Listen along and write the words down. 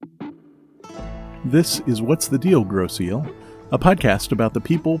This is What's the Deal, Grosse Ile, a podcast about the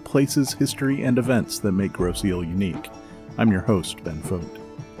people, places, history, and events that make Grosse Ile unique. I'm your host, Ben Fogt.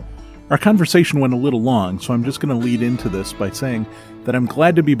 Our conversation went a little long, so I'm just going to lead into this by saying that I'm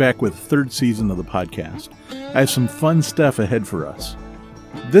glad to be back with the third season of the podcast. I have some fun stuff ahead for us.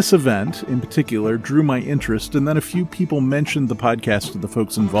 This event, in particular, drew my interest, and then a few people mentioned the podcast to the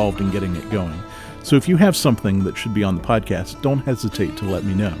folks involved in getting it going. So if you have something that should be on the podcast, don't hesitate to let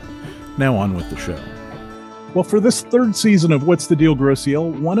me know. Now on with the show. Well, for this third season of What's the Deal, Grosse Ile,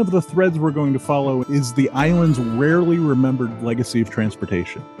 one of the threads we're going to follow is the island's rarely remembered legacy of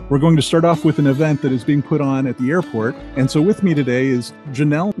transportation. We're going to start off with an event that is being put on at the airport. And so with me today is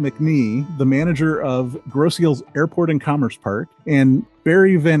Janelle McNee, the manager of Grosse Ile's Airport and Commerce Park, and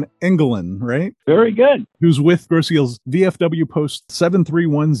Barry Van Engelen, right? Very good. Who's with Grosse Ile's VFW Post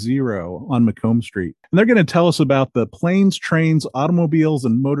 7310 on Macomb Street. And they're going to tell us about the Planes, Trains, Automobiles,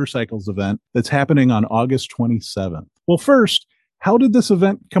 and Motorcycles event that's happening on August 27th. Well, first, how did this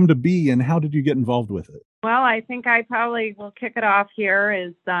event come to be and how did you get involved with it? Well, I think I probably will kick it off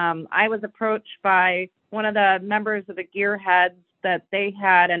here. I was approached by one of the members of the Gearheads that they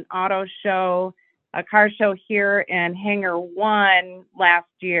had an auto show, a car show here in Hangar 1 last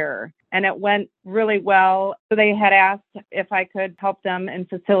year, and it went really well. So they had asked if I could help them in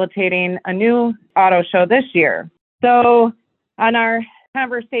facilitating a new auto show this year. So on our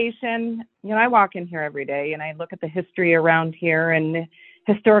conversation, I walk in here every day and I look at the history around here, and the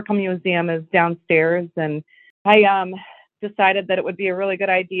Historical Museum is downstairs, and I decided that it would be a really good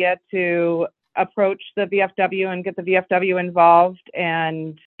idea to approach the VFW and get the VFW involved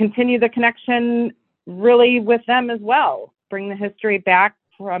and continue the connection really with them as well. Bring the history back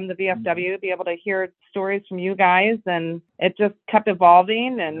from the VFW, be able to hear stories from you guys, and it just kept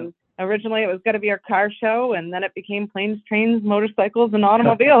evolving. And originally it was going to be our car show, and then it became Planes, Trains, Motorcycles, and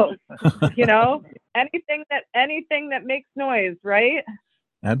Automobiles. Anything that makes noise, right?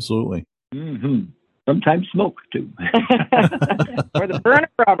 Absolutely. Mm-hmm. Sometimes smoke too. Or the burner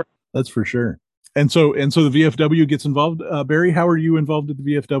rubber. That's for sure. And so the VFW gets involved. Barry, how are you involved at the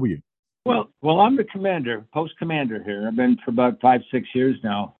VFW? Well, I'm the post commander here. I've been for about 5-6 years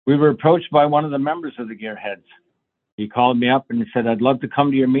now. We were approached by one of the members of the Gearheads. He called me up and he said, I'd love to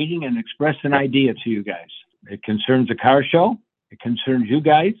come to your meeting and express an idea to you guys. It concerns a car show. It concerns you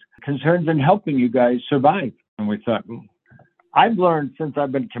guys. It concerns in helping you guys survive. And we thought, I've learned since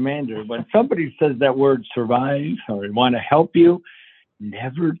I've been commander, when somebody says that word survive or want to help you,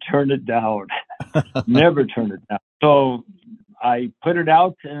 never turn it down. Never turn it down. So I put it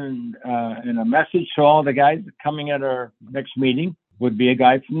out in a message to all the guys coming at our next meeting. Would be a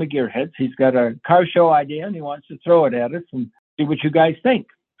guy from the Gearheads. He's got a car show idea and he wants to throw it at us and see what you guys think.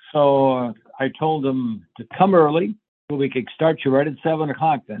 So I told him to come early so we could start you right at 7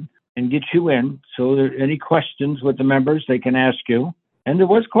 o'clock then and get you in. So there any questions with the members, they can ask you. And there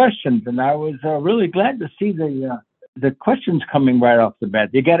was questions, and I was really glad to see the questions coming right off the bat.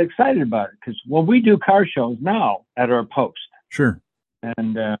 They got excited about it because we do car shows now at our post. Sure.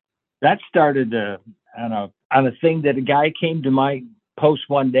 And that started on a thing that a guy came to my post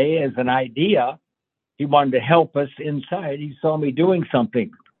one day as an idea. He wanted to help us inside. He saw me doing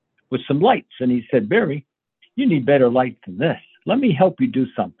something with some lights, and he said, Barry, you need better lights than this. Let me help you do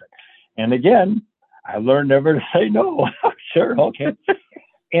something. And again, I learned never to say no. Sure, okay.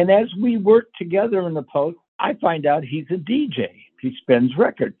 And as we work together in the post, I find out he's a DJ. He spins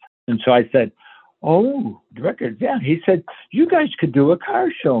records. And so I said, oh, records, yeah. He said, you guys could do a car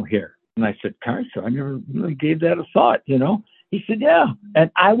show here. And I said, car show? I never really gave that a thought, He said, yeah.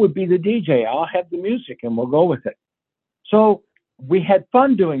 And I would be the DJ. I'll have the music and we'll go with it. So we had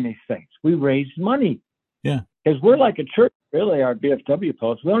fun doing these things. We raised money. Yeah. Because we're like a church, really, our BFW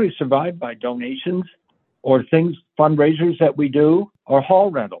post. We only survive by donations or things, fundraisers that we do, or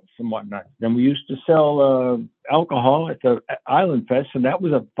hall rentals and whatnot. And we used to sell alcohol at the Island Fest, and that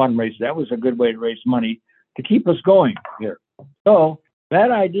was a fundraiser. That was a good way to raise money to keep us going here. So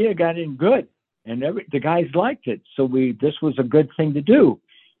that idea got in good, and the guys liked it. So this was a good thing to do.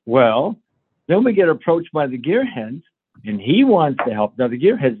 Well, then we get approached by the Gearheads, and he wants to help. Now, the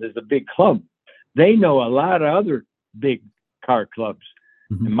Gearheads is a big club. They know a lot of other big car clubs.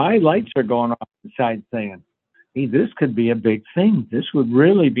 Mm-hmm. And my lights are going off the side saying, hey, this could be a big thing. This would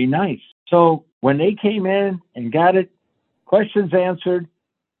really be nice. So when they came in and got it, questions answered,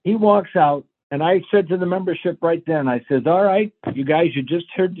 he walks out. And I said to the membership right then, I said, all right, you guys, you just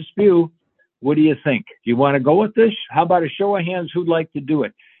heard the spew. What do you think? Do you want to go with this? How about a show of hands? Who'd like to do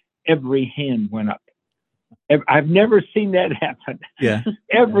it? Every hand went up. I've never seen that happen. Yeah.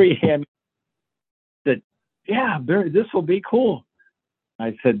 Every hand said, yeah, Barry, this will be cool.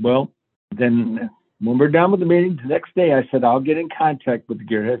 I said, well, Then when we're done with the meeting, the next day I said, I'll get in contact with the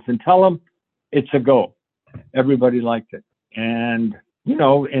Gearheads and tell them it's a go. Everybody liked it. And,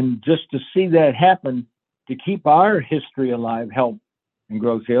 and just to see that happen, to keep our history alive helped in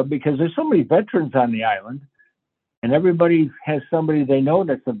Grosse Ile, because there's so many veterans on the island, and everybody has somebody they know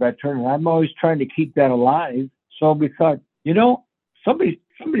that's a veteran, and I'm always trying to keep that alive. So we thought,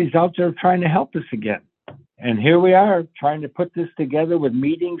 somebody's out there trying to help us again. And here we are trying to put this together with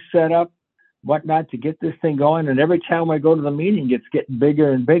meetings set up, whatnot, to get this thing going. And every time I go to the meeting, it's getting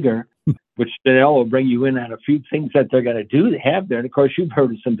bigger and bigger, which they'll will bring you in on a few things that they're going to do. They have there. And of course, you've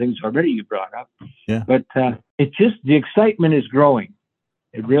heard of some things already you brought up. Yeah. But the excitement is growing.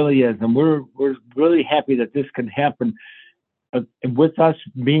 It really is. And we're really happy that this can happen with us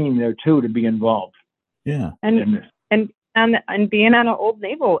being there too, to be involved. Yeah. And being on an old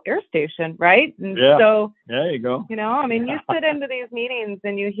naval air station, right? And yeah. So there you go. You sit into these meetings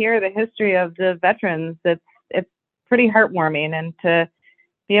and you hear the history of the veterans. It's pretty heartwarming, and to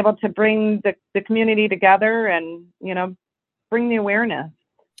be able to bring the community together and bring the awareness.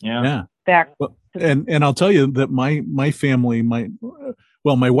 Yeah. Back. Well, and I'll tell you that my family, my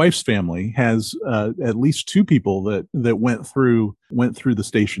wife's family has at least two people that went through the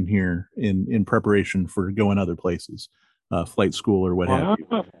station here in preparation for going other places. Flight school or what have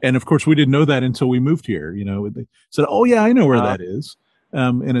you. And of course, we didn't know that until we moved here. They said, "Oh yeah, I know where that is,"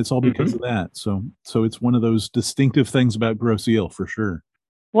 and it's all because of that. So it's one of those distinctive things about Grosse Ile for sure.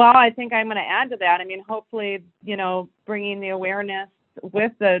 Well, I think I'm going to add to that. I mean, hopefully, bringing the awareness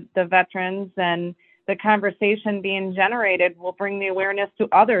with the veterans and the conversation being generated will bring the awareness to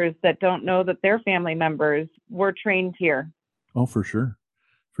others that don't know that their family members were trained here. Oh, for sure.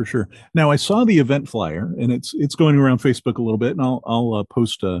 For sure. Now I saw the event flyer, and it's going around Facebook a little bit, and I'll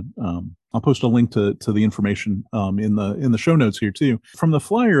post a link to the information in the show notes here too. From the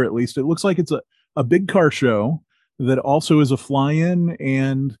flyer, at least, it looks like it's a big car show that also is a fly-in,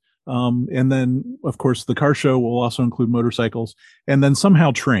 and then of course the car show will also include motorcycles, and then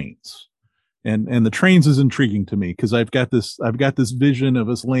somehow trains. And the trains is intriguing to me because I've got this vision of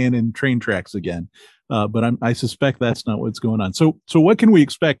us laying in train tracks again, but I suspect that's not what's going on. So what can we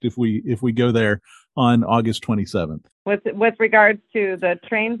expect if we go there on August 27th? With regards to the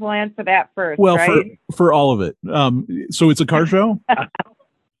trains, we'll answer that first. Well, right? for all of it. So it's a car show.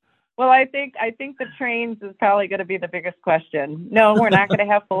 Well, I think the trains is probably going to be the biggest question. No, we're not going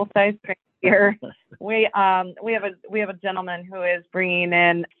to have full-size trains here. We have a gentleman who is bringing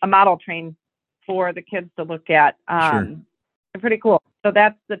in a model train for the kids to look at. Sure. They're pretty cool. So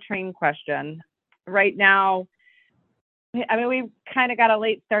that's the train question. Right now, I mean, we kind of got a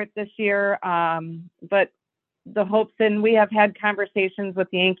late start this year, but the hopes, and we have had conversations with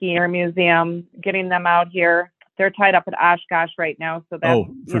the Yankee Air Museum, getting them out here. They're tied up at Oshkosh right now, so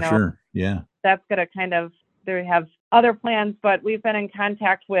that's sure. Yeah, that's going to they have other plans, but we've been in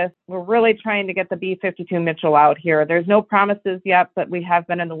contact with, we're really trying to get the B-52 Mitchell out here. There's no promises yet, but we have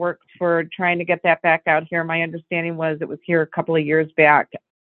been in the works for trying to get that back out here. My understanding was it was here a couple of years back.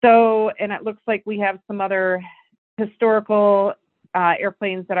 So, and it looks like we have some other historical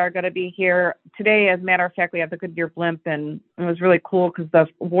airplanes that are going to be here today. As a matter of fact, we have the Goodyear blimp, and it was really cool because the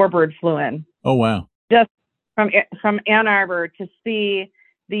Warbird flew in. Oh, wow. Just from Ann Arbor to see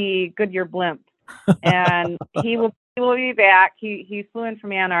the Goodyear blimp. And he will be back. He flew in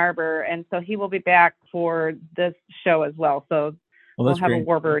from Ann Arbor, and so he will be back for this show as well. So we'll have great. A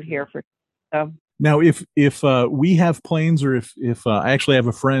Warbird here for. So now, if we have planes, or if I actually have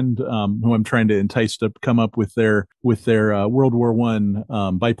a friend who I'm trying to entice to come up with their World War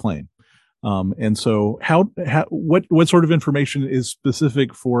I biplane, and so what sort of information is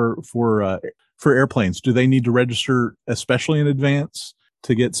specific for airplanes? Do they need to register especially in advance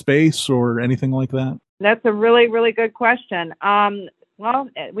to get space or anything like that? That's a really, really good question. Well,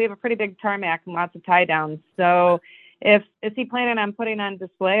 we have a pretty big tarmac and lots of tie downs. So is he planning on putting on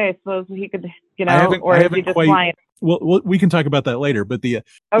display? I suppose he could, or is he just flying? Well, we can talk about that later, but okay.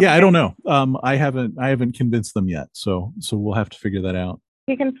 I don't know. I haven't convinced them yet. So we'll have to figure that out.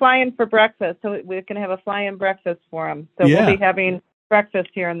 He can fly in for breakfast. So we can have a fly-in breakfast for him. So we'll be having breakfast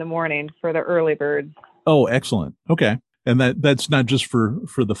here in the morning for the early birds. Oh, excellent. Okay. And that's not just for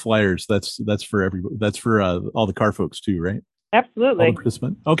the flyers. That's for everybody. That's for all the car folks too, right? Absolutely. All the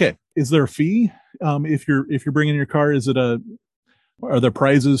participants. Okay. Is there a fee if you're bringing your car? Are there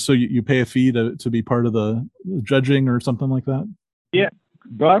prizes so you pay a fee to be part of the judging or something like that? Yeah.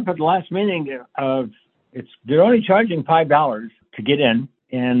 Brought up at the last meeting. They're only charging $5 to get in,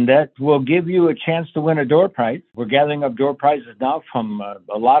 and that will give you a chance to win a door prize. We're gathering up door prizes now from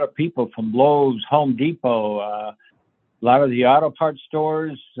a lot of people, from Lowe's, Home Depot, A lot of the auto parts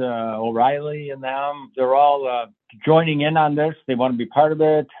stores, O'Reilly and them, they're all joining in on this. They want to be part of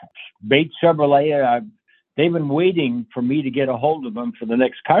it. Bates Chevrolet, they've been waiting for me to get a hold of them for the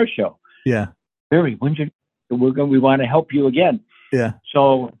next car show. Yeah. Barry, we want to help you again. Yeah.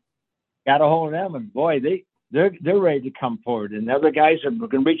 So got a hold of them, and boy, they're ready to come forward. And the other guys are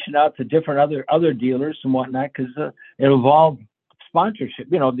going reaching out to different other dealers and whatnot, because it'll involve sponsorship.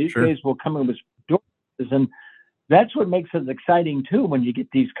 These Sure. guys will come in with doors, and that's what makes it exciting too. When you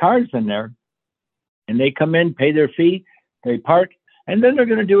get these cars in there, and they come in, pay their fee, they park, and then they're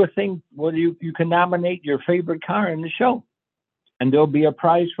going to do a thing where you can nominate your favorite car in the show, and there'll be a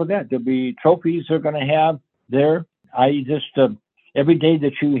prize for that. There'll be trophies they're going to have there. I just every day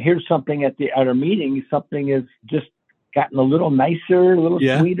that you hear something at our meeting, something has just gotten a little nicer, a little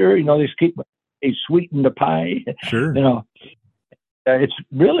sweeter. They sweeten the pie. Sure. It's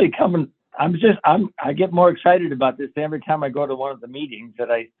really coming. I get more excited about this every time I go to one of the meetings,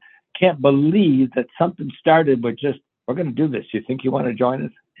 that I can't believe that something started with just, we're going to do this. You think you want to join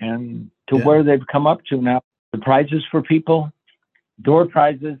us? And to where they've come up to now, the prizes for people, door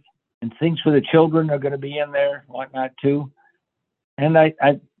prizes, and things for the children are going to be in there, whatnot too. And I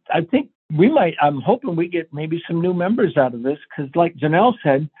think I'm hoping we get maybe some new members out of this, because like Janelle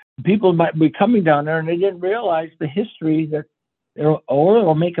said, people might be coming down there and they didn't realize the history or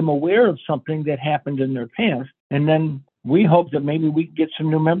it'll make them aware of something that happened in their past. And then we hope that maybe we can get some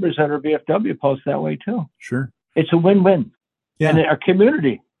new members at our VFW post that way too. Sure. It's a win-win. Yeah. And our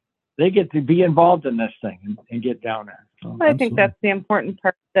community, they get to be involved in this thing and get down there. So, I think that's the important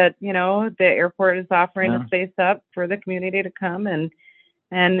part, that, the airport is offering a space up for the community to come and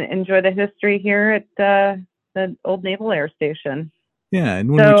enjoy the history here at the Old Naval Air Station. Yeah.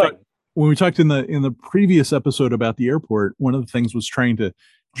 And when we talked in the previous episode about the airport, one of the things was trying to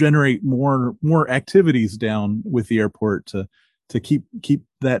generate more activities down with the airport to keep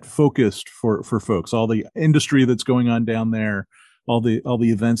that focused for folks, all the industry that's going on down there, all the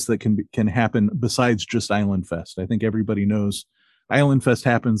events that can happen besides just Island Fest. I think everybody knows Island Fest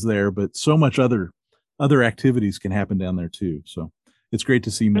happens there, but so much other activities can happen down there too. So it's great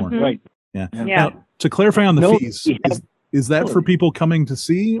to see more. Mm-hmm. right. Yeah. Now, to clarify on the fees, is that for people coming to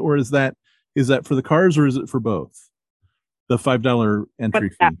see, or is that for the cars, or is it for both? The $5 entry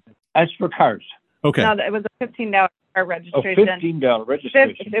fee. That's for cars. Okay. No, it was a $15 car registration. $15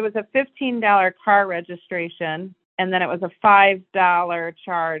 registration. It was a $15 car registration, and then it was a $5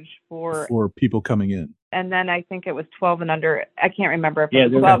 charge for people coming in. And then I think it was 12 and under. I can't remember if Yeah,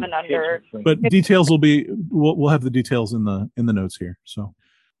 it was 12 and under. But details we'll have the details in the notes here. So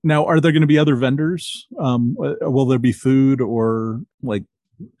now, are there going to be other vendors? Will there be food, or like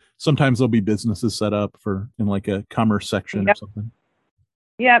sometimes there'll be businesses set up in like a commerce section or something?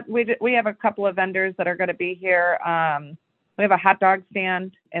 Yeah, we have a couple of vendors that are going to be here. We have a hot dog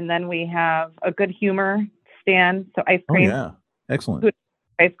stand, and then we have a good humor stand. So ice cream. Oh, yeah. Excellent. Food,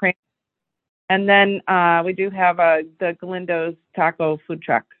 ice cream. And then we do have the Galindo's taco food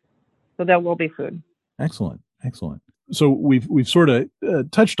truck. So there will be food. Excellent. So we've sort of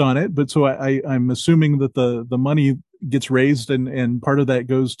touched on it, but so I'm assuming that the money gets raised and part of that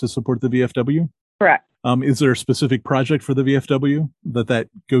goes to support the VFW? Correct. Is there a specific project for the VFW that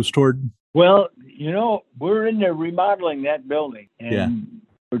goes toward? Well, we're in there remodeling that building, and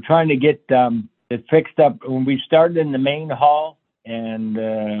we're trying to get it fixed up. When we started in the main hall, and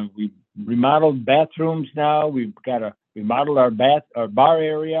we remodeled bathrooms now. We've got remodeled our bar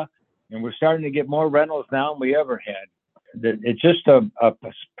area, and we're starting to get more rentals now than we ever had. It's just a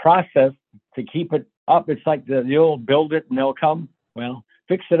process to keep it up. It's like the old build it and they'll come. Well,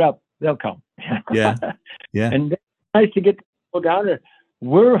 fix it up, they'll come. Yeah. And it's nice to get people down there.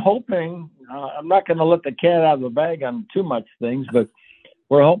 We're hoping, I'm not going to let the cat out of the bag on too much things, but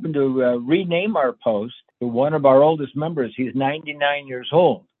we're hoping to rename our post to one of our oldest members. He's 99 years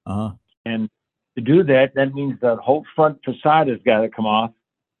old. Uh-huh. And to do that means the whole front facade has got to come off,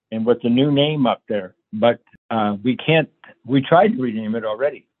 and with the new name up there. But we can't. We tried to rename it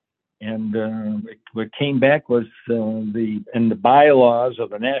already, and what came back was in the bylaws of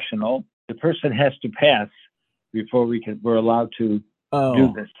the national, the person has to pass before we're allowed to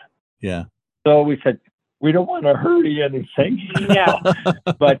do this. Yeah. So we said we don't want to hurry anything. Yeah.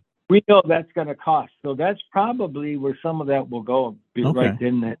 But we know that's going to cost. So that's probably where some of that will go. Right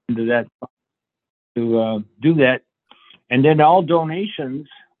into that to do that, and then all donations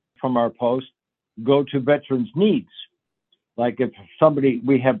from our post go to veterans' needs. Like if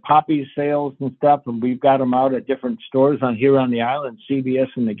we have poppy sales and stuff, and we've got them out at different stores here on the island, CVS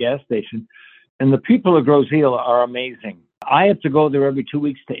and the gas station. And the people of Groseal are amazing. I have to go there every 2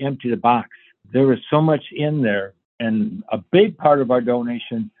 weeks to empty the box. There is so much in there. And a big part of our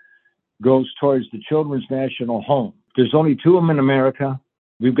donation goes towards the Children's National Home. There's only 2 of them in America.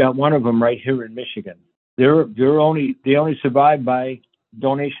 We've got one of them right here in Michigan. They only survive by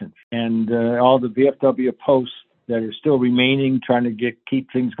donations, and all the VFW posts that are still remaining, trying to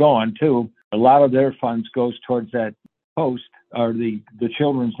keep things going too. A lot of their funds goes towards that post or the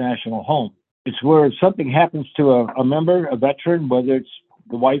Children's National Home. It's where if something happens to a member, a veteran, whether it's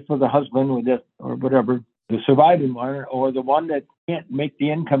the wife or the husband or whatever, the surviving one or the one that can't make the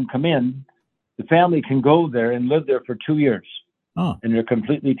income come in, the family can go there and live there for 2 years. Oh. And they're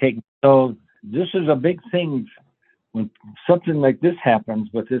completely taken. So this is a big thing when something like this happens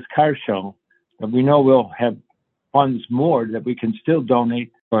with this car show, that we know we'll have funds more that we can still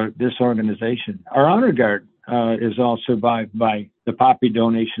donate for this organization. Our honor guard is all survived by the Poppy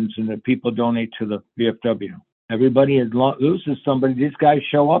donations and that people donate to the VFW. Everybody loses somebody. These guys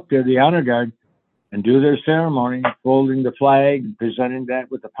show up there, the honor guard, and do their ceremony, folding the flag, and presenting that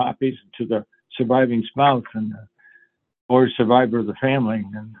with the poppies to the surviving spouse and or survivor of the family.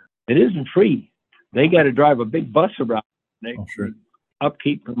 And it isn't free. They got to drive a big bus around. Sure.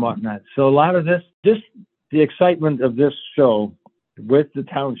 Upkeep and whatnot. So a lot of this, just the excitement of this show with the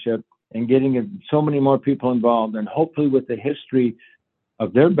township and getting so many more people involved, and hopefully with the history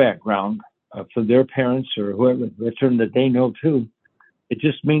of their background for their parents or whoever veteran that they know too, it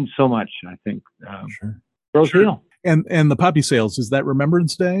just means so much. I think. Sure. Grosse Ile. And the poppy sales, is that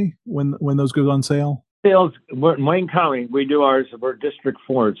Remembrance Day when those go on sale? Sales, we're in Wayne County. We do ours. We're District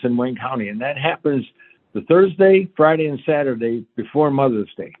 4. It's in Wayne County, and that happens the Thursday, Friday, and Saturday before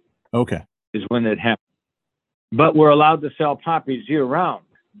Mother's Day. Okay. Is when it happens. But we're allowed to sell poppies year-round.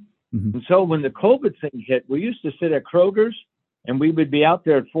 Mm-hmm. And so when the COVID thing hit, we used to sit at Kroger's, and we would be out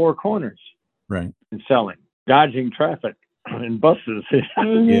there at Four Corners, right, and selling, dodging traffic and buses. Yeah.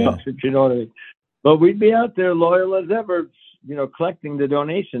 You know what I mean? But we'd be out there loyal as ever, collecting the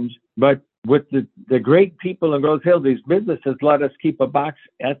donations. But with the great people in Grosse Ile, these businesses let us keep a box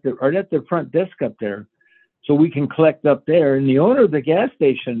at the front desk up there, so we can collect up there. And the owner of the gas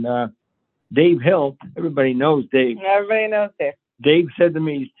station, Dave Hill, everybody knows Dave. Everybody knows Dave. Dave said to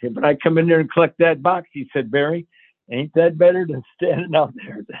me, when I come in there and collect that box, he said, Barry, ain't that better than standing out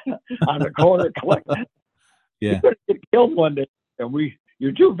there on the corner collecting? Yeah. You're going to get killed one day. And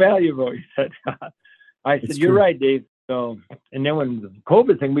you're too valuable, he said. I said, you're right, Dave. So, and then when the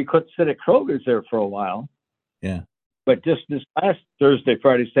COVID thing, we couldn't sit at Kroger's there for a while. Yeah. But just this last Thursday,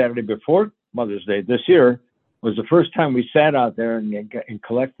 Friday, Saturday before Mother's Day this year was the first time we sat out there and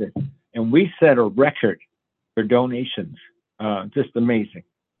collected. And we set a record for donations. Just amazing.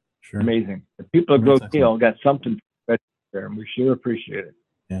 Sure. Amazing. The people of Grosse Ile got something there, and we sure appreciate it.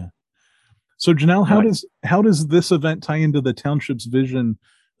 Yeah. So Janelle, how does this event tie into the township's vision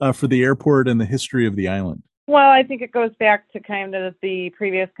for the airport and the history of the island? Well, I think it goes back to kind of the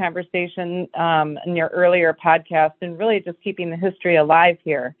previous conversation in your earlier podcast, and really just keeping the history alive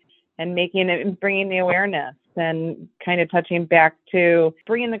here and making it and bringing the awareness and kind of touching back to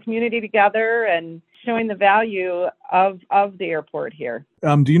bringing the community together and showing the value of the airport here.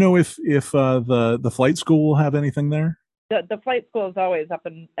 Do you know if the flight school will have anything there? The flight school is always up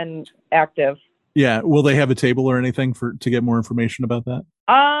and active. Yeah. Will they have a table or anything to get more information about that?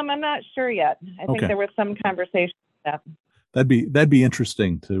 I'm not sure yet. I think Okay. there was some conversation about that. That'd be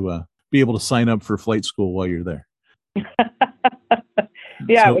interesting to be able to sign up for flight school while you're there.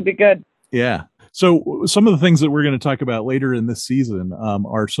 Yeah, So- it would be good. Yeah. So some of the things that we're going to talk about later in this season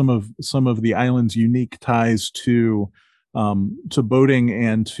are some of the island's unique ties to boating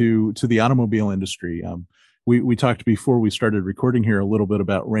and to the automobile industry. We talked before we started recording here a little bit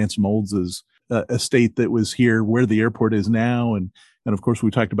about Ransom Olds' estate that was here where the airport is now, and of course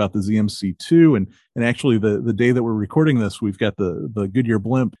we talked about the ZMC2, and actually the day that we're recording this, we've got the Goodyear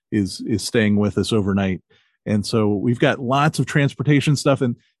blimp is staying with us overnight. And so we've got lots of transportation stuff.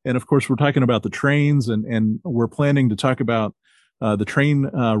 And of course, we're talking about the trains, and we're planning to talk about the train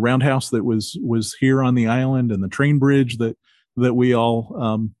roundhouse that was here on the island, and the train bridge that we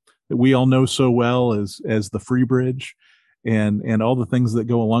all know so well as the Free Bridge, and all the things that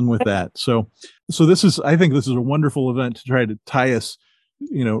go along with that. So I think this is a wonderful event to try to tie us,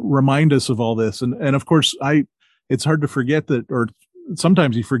 remind us of all this. And of course, it's hard to forget that, or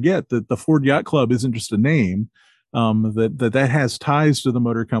sometimes you forget that the Ford Yacht Club isn't just a name, that has ties to the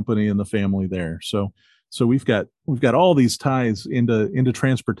motor company and the family there. So we've got all these ties into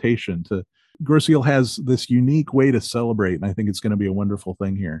transportation. Grosse Ile has this unique way to celebrate, and I think it's going to be a wonderful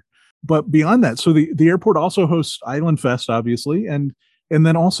thing here. But beyond that, so the airport also hosts Island Fest, obviously, and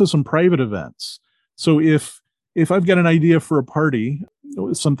then also some private events. So if I've got an idea for a party,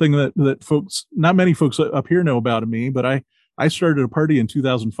 something that folks, not many folks up here know about me, but I started a party in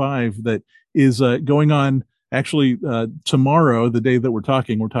 2005 that is going on actually tomorrow, the day that we're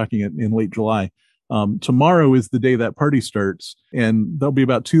talking in late July. Tomorrow is the day that party starts, and there'll be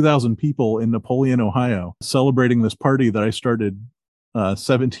about 2,000 people in Napoleon, Ohio, celebrating this party that I started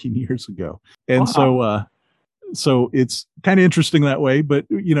 17 years ago. And Wow. so it's kind of interesting that way. But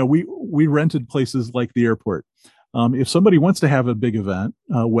we rented places like the airport. If somebody wants to have a big event,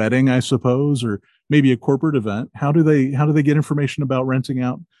 a wedding, I suppose, or maybe a corporate event, how do they get information about renting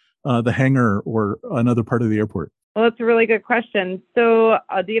out the hangar or another part of the airport? Well, that's a really good question. So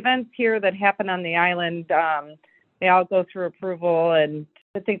the events here that happen on the island, they all go through approval, and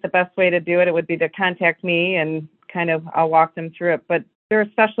I think the best way to do it would be to contact me and I'll walk them through it. But they're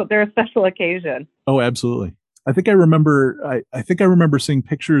a special occasion. Oh, absolutely. I think I remember seeing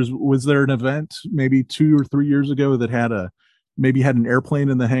pictures. Was there an event maybe 2 or 3 years ago that had an airplane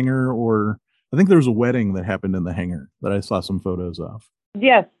in the hangar, or I think there was a wedding that happened in the hangar that I saw some photos of.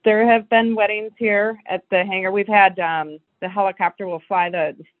 Yes, there have been weddings here at the hangar. We've had the helicopter will fly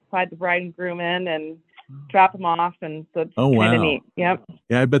the bride and groom in and drop them off, and so it's kind of neat. Yep.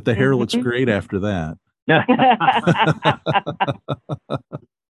 Yeah, I bet the hair looks great after that.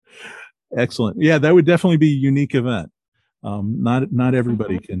 Excellent. Yeah, that would definitely be a unique event. Not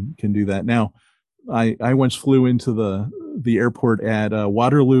everybody can do that. Now, I once flew into the airport at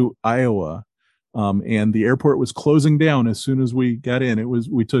Waterloo, Iowa, and the airport was closing down as soon as we got in.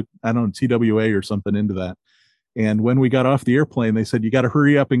 We took, I don't know, TWA or something into that. And when we got off the airplane, they said, you got to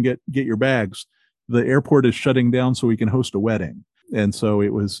hurry up and get your bags. The airport is shutting down so we can host a wedding. And so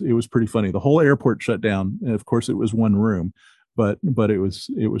it was pretty funny. The whole airport shut down. And of course it was one room, but it was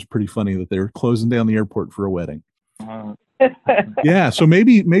pretty funny that they were closing down the airport for a wedding. Yeah. So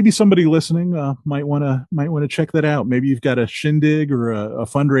maybe somebody listening might want to check that out. Maybe you've got a shindig or a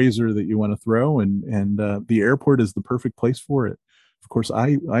fundraiser that you want to throw, and the airport is the perfect place for it. Of course,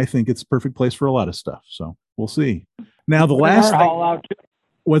 I think it's the perfect place for a lot of stuff. So we'll see. Now the last thing,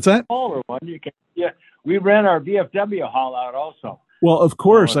 what's that? One. We ran our VFW hall out also. Well, of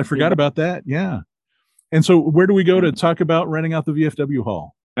course, I forgot about that. Yeah. And so where do we go to talk about renting out the VFW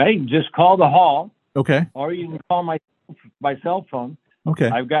hall? Right. Just call the hall. Okay. Or you can call my cell phone. Okay.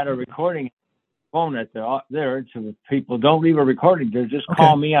 I've got a recording phone at there, so people don't leave a recording. They just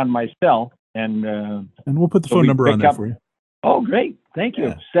call me on my cell, and we'll put the phone number on there for you. Oh, great. Thank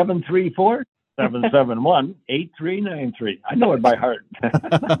you. 734-771-8393. I know it by heart.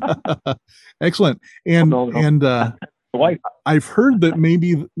 Excellent. And I've heard that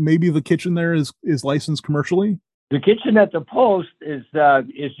maybe the kitchen there is licensed commercially. The kitchen at the Post is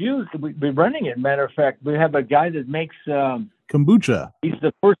used. We're running it. Matter of fact, we have a guy that makes kombucha. He's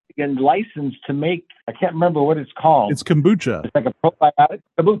the first in license to make. I can't remember what it's called. It's kombucha. It's like a probiotic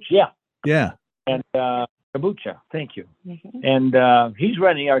kombucha. Yeah. Yeah. And kombucha. Thank you. Mm-hmm. And he's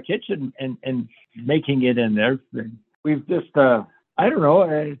running our kitchen and making it in there. We've just I don't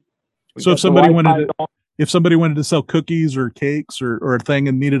know. So if somebody wanted to sell cookies or cakes or a thing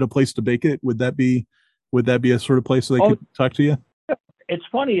and needed a place to bake it, would that be a sort of place they could talk to you? It's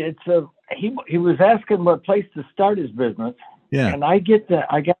funny. He was asking what place to start his business. Yeah. And I got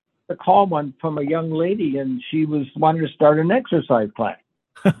the call one from a young lady, and she was wanting to start an exercise class.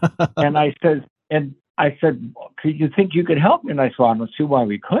 and I said, could you think you could help me? And I said, I don't see why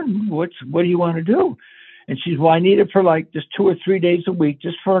we couldn't. What do you want to do? And she's, well, I need it for like just 2 or 3 days a week,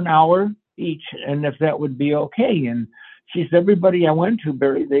 just for an hour each, and if that would be okay. And she said, everybody I went to,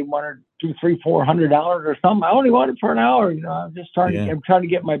 Barry, they wanted $200, $300, $400 or something. I only want it for an hour. I'm just trying to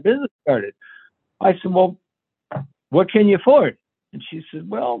get my business started. I said, well, what can you afford? And she said,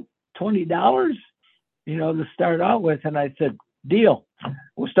 well, $20, to start out with. And I said, deal.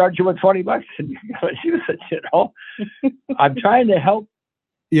 We'll start you with $20. And she said, I'm trying to help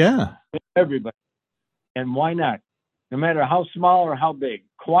everybody. And why not? No matter how small or how big.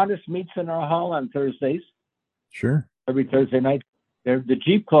 Kiwanis meets in our hall on Thursdays. Sure. Every Thursday night. The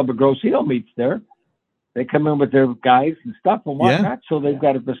Jeep Club of Grosse Ile meets there. They come in with their guys and stuff and whatnot. So they've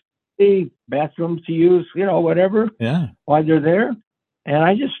got a facility, bathrooms to use, whatever. Yeah. While they're there. And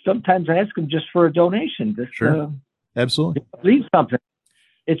I just sometimes ask them just for a donation. Just, sure. Absolutely. Leave something.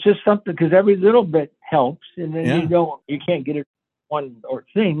 It's just something, because every little bit helps. And then you can't get it one or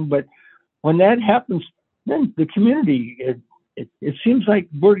thing. But when that happens, then the community, it seems like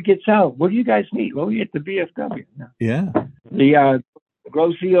word gets out. What do you guys meet? Well, we at the VFW. Yeah. The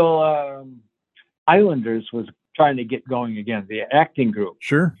Grosse Ile Islanders was trying to get going again, the acting group.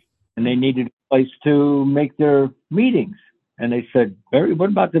 Sure. And they needed a place to make their meetings. And they said, Barry, what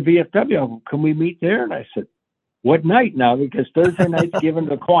about the VFW? Can we meet there? And I said, what night now? Because Thursday night's given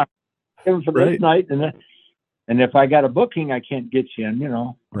to Quantum, given for Right. this night, and if I got a booking, I can't get you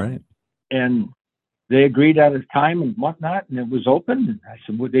in, Right. And they agreed on his time and whatnot, and it was open. And I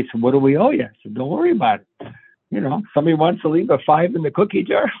said, they said, what do we owe you? I said, don't worry about it. Somebody wants to leave a 5 in the cookie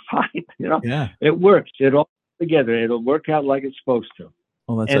jar, fine. Yeah. It works. It'll together. It'll work out like it's supposed to.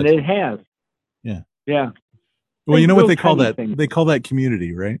 Well, that's And excellent. it has. Yeah. Yeah. Well, you know what they call tiny that? things. They call that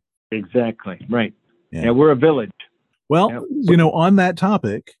community, right? Exactly. Right. Yeah. Yeah, we're a village. Well, on that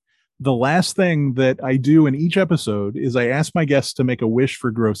topic, the last thing that I do in each episode is I ask my guests to make a wish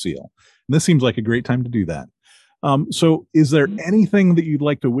for Grosse Ile. And this seems like a great time to do that. So is there anything that you'd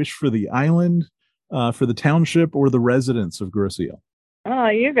like to wish for the island, for the township, or the residents of Grosse Ile? Oh,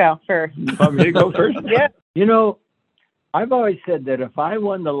 you go first. You want me to go first? Yeah. I've always said that if I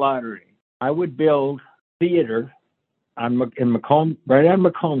won the lottery, I would build theater in Macomb, right on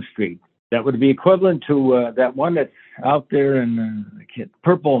Macomb Street. That would be equivalent to that one that's out there in the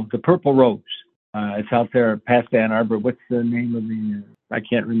Purple Rose. It's out there past Ann Arbor. What's the name of I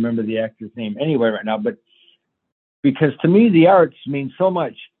can't remember the actor's name anyway right now. But because to me, the arts mean so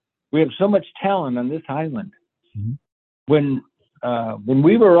much. We have so much talent on this island. Mm-hmm. When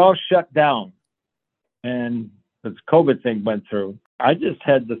we were all shut down and this COVID thing went through, I just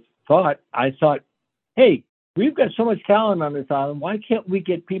had the thought. I thought, hey, we've got so much talent on this island. Why can't we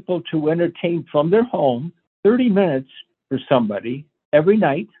get people to entertain from their home 30 minutes for somebody every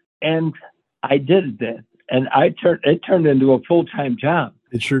night? And I did that. And it turned into a full-time job.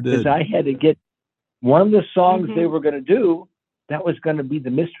 It sure did. Because I had to get one of the songs they were going to do, that was going to be the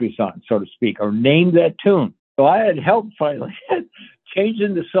mystery song, so to speak, or name that tune. So I had help finally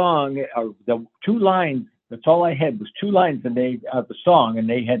changing the song, or the 2 lines. That's all I had was 2 lines of the song, and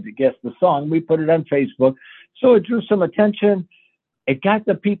they had to guess the song. We put it on Facebook. So it drew some attention. It got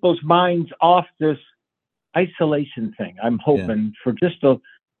the people's minds off this isolation thing. I'm hoping for just a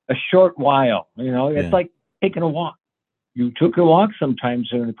short while. It's like taking a walk. You took a walk sometimes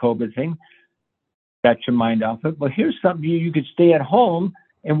during the COVID thing, got your mind off it. But here's something you could stay at home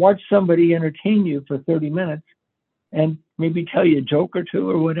and watch somebody entertain you for 30 minutes and maybe tell you a joke or two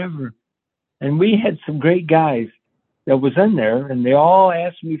or whatever. And we had some great guys that was in there, and they all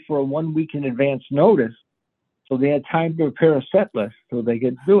asked me for a 1 week in advance notice. So they had time to prepare a set list so they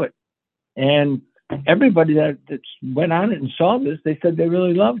could do it. And everybody that went on it and saw this, they said they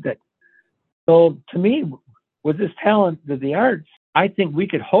really loved it. So to me, with this talent of the arts, I think we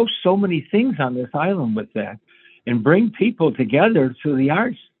could host so many things on this island with that and bring people together through the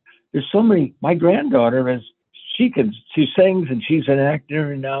arts. There's so many. My granddaughter she sings and she's an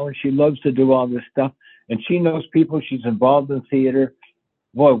actor now, and she loves to do all this stuff. And she knows people. She's involved in theater.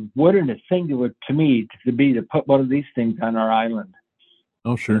 Boy, wouldn't it thing to me to be to put one of these things on our island?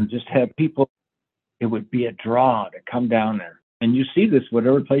 Oh, sure. And just have people. It would be a draw to come down there. And you see this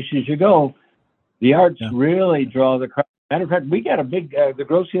whatever places you go. The arts really draw the crowd. Matter of fact, we got a big, the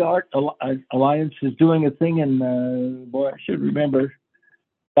Grosse Ile Art Alliance is doing a thing in, I should remember.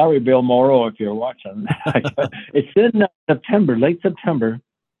 Sorry, Bill Morrow, if you're watching. It's in September, late September.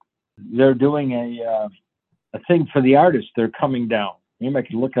 They're doing a thing for the artists. They're coming down. Maybe I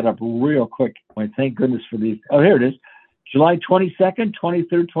can look it up real quick. Thank goodness for these. Oh, here it is. July 22nd,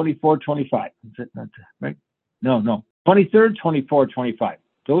 23rd, 24th, 25. Is it not right? No. 23rd, 24th, 25.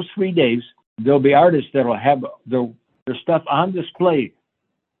 Those 3 days, there'll be artists that will have their stuff on display,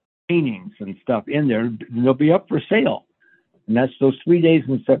 paintings and stuff in there. And they'll be up for sale. And that's those 3 days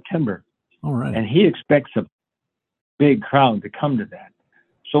in September. All right. And he expects a big crowd to come to that.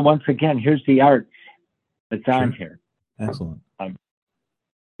 So once again, here's the art that's on here. Excellent.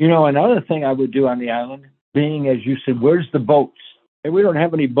 Another thing I would do on the island, being, as you said, where's the boats? And we don't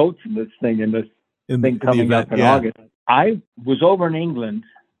have any boats in this thing, coming up in August. I was over in England,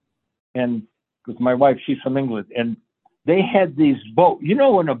 and with my wife, she's from England, and they had these boats.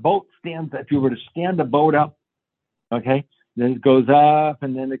 When a boat stands, if you were to stand the boat up, okay, then it goes up,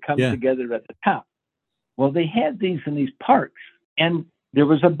 and then it comes together at the top. Well, they had these in these parks, and there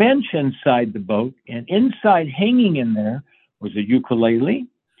was a bench inside the boat, and inside, hanging in there, was a ukulele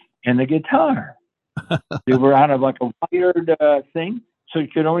and a guitar. They were out of like a wired thing, so you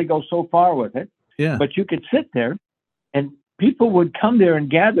could only go so far with it. Yeah. But you could sit there, and people would come there and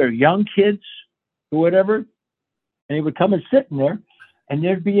gather, young kids or whatever, and they would come and sit in there, and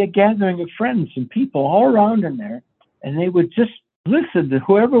there'd be a gathering of friends and people all around in there, and they would just listen to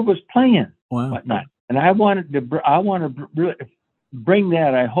whoever was playing, whatnot. And I want to bring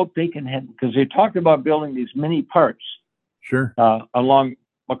that. I hope they can have, because they talked about building these mini parks. Sure. Along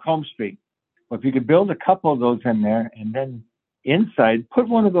Macomb Street. Well, if you could build a couple of those in there, and then inside put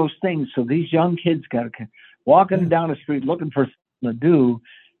one of those things so these young kids walking down the street looking for something to do.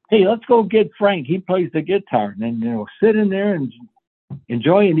 Hey, let's go get Frank. He plays the guitar. And then, sit in there and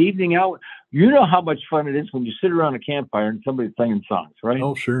enjoy an evening out. You know how much fun it is when you sit around a campfire and somebody's singing songs, right?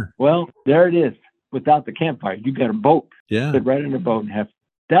 Oh, sure. Well, there it is. Without the campfire, you got a boat. Yeah. Sit right in a boat and have.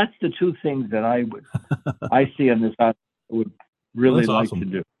 That's the two things that I see on this house. I would really like to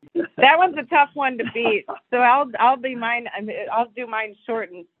do. That one's a tough one to beat. So I'll do mine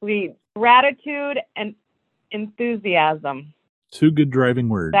short and sweet. Gratitude and enthusiasm. Two good driving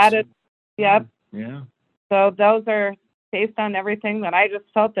words. That is, yep. Yeah. So those are based on everything that I just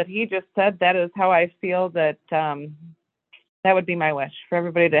felt that he just said. That is how I feel that that would be my wish, for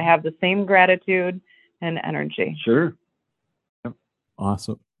everybody to have the same gratitude and energy. Sure. Yep.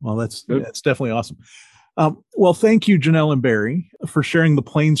 Awesome. Well, that's definitely awesome. Well, thank you, Janelle and Barry, for sharing the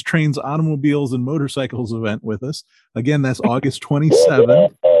Planes, Trains, Automobiles, and Motorcycles event with us. Again, that's August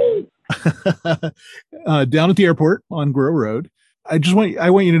 27th down at the airport on Grow Road. I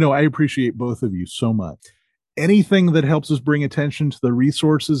want you to know I appreciate both of you so much. Anything that helps us bring attention to the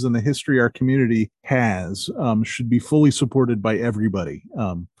resources and the history our community has should be fully supported by everybody.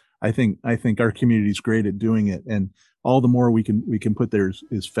 I think our community is great at doing it, and all the more we can put there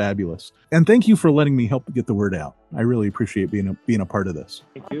is fabulous. And thank you for letting me help get the word out. I really appreciate being a part of this.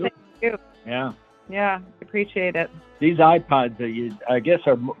 Thank you. Thank you. Yeah. Yeah, appreciate it. These iPods, I guess,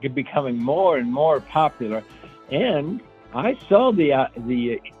 are becoming more and more popular. And I saw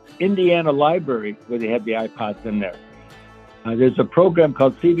the Indiana Library where they had the iPods in there. There's a program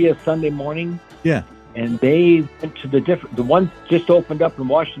called CBS Sunday Morning. Yeah. And they went to the one just opened up in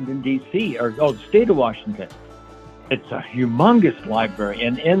Washington, D.C., the state of Washington. It's a humongous library.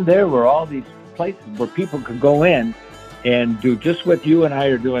 And in there were all these places where people could go in and do just what you and I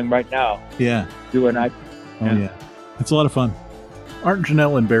are doing right now. Yeah. Do an iPod. Oh, yeah. It's a lot of fun. Aren't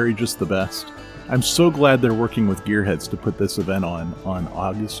Janelle and Barry just the best? I'm so glad they're working with Gearheads to put this event on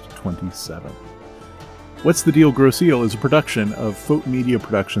August 27th. What's the Deal, Grosse Ile is a production of Fote Media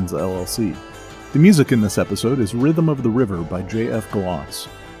Productions, LLC. The music in this episode is Rhythm of the River by J.F. Gloss.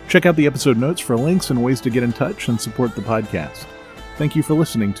 Check out the episode notes for links and ways to get in touch and support the podcast. Thank you for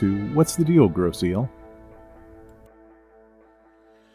listening to What's the Deal, Grosse Ile?